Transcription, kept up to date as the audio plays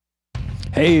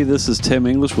Hey, this is Tim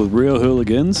English with Real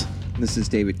Hooligans. This is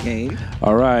David Kane.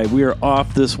 All right, we are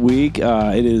off this week.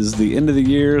 It is the end of the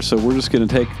year, so we're just going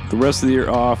to take the rest of the year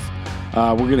off.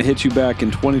 We're going to hit you back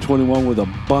in 2021 with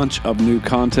a bunch of new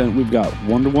content. We've got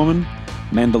Wonder Woman,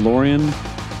 Mandalorian,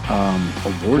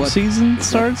 award season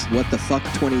starts. What the fuck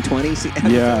 2020?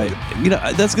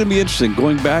 Yeah, that's going to be interesting.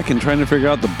 Going back and trying to figure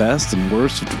out the best and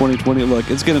worst of 2020. Look,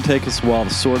 it's going to take us a while to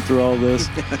sort through all this.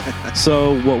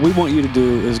 So what we want you to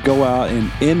do is go out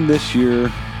and end this year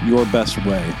your best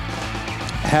way.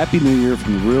 Happy New Year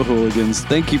from the Real Hooligans.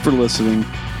 Thank you for listening.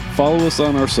 Follow us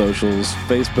on our socials,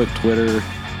 Facebook, Twitter,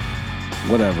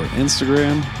 whatever.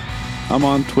 Instagram. I'm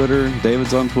on Twitter.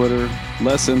 David's on Twitter.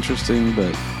 Less interesting,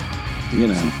 but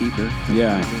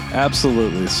yeah,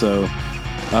 absolutely. So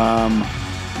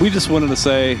we just wanted to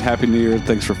say Happy New Year.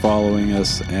 Thanks for following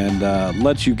us and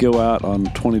let you go out on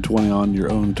 2020 on your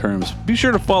own terms. Be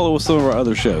sure to follow some of our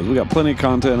other shows. We got plenty of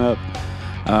content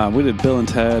up. We did Bill and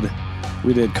Ted.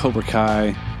 We did Cobra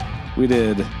Kai. We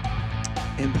did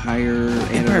Empire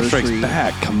Strikes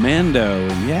Back, Commando,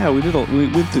 and yeah, we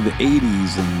went through the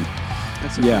 80s and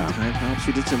that's some good time hops.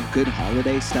 We did some good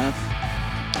holiday stuff.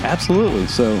 Absolutely.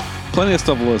 So plenty of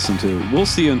stuff to listen to. We'll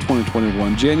see you in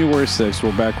 2021. January 6th,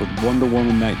 we're back with Wonder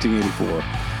Woman 1984.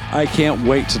 I can't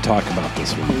wait to talk about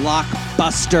this one.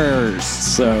 Blockbusters.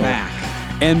 So back.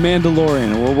 And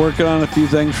Mandalorian. We're working on a few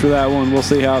things for that one. We'll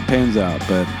see how it pans out,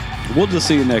 but we'll just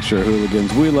see you next year,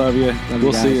 Hooligans. We love you.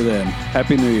 We'll see you then.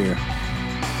 Happy New Year.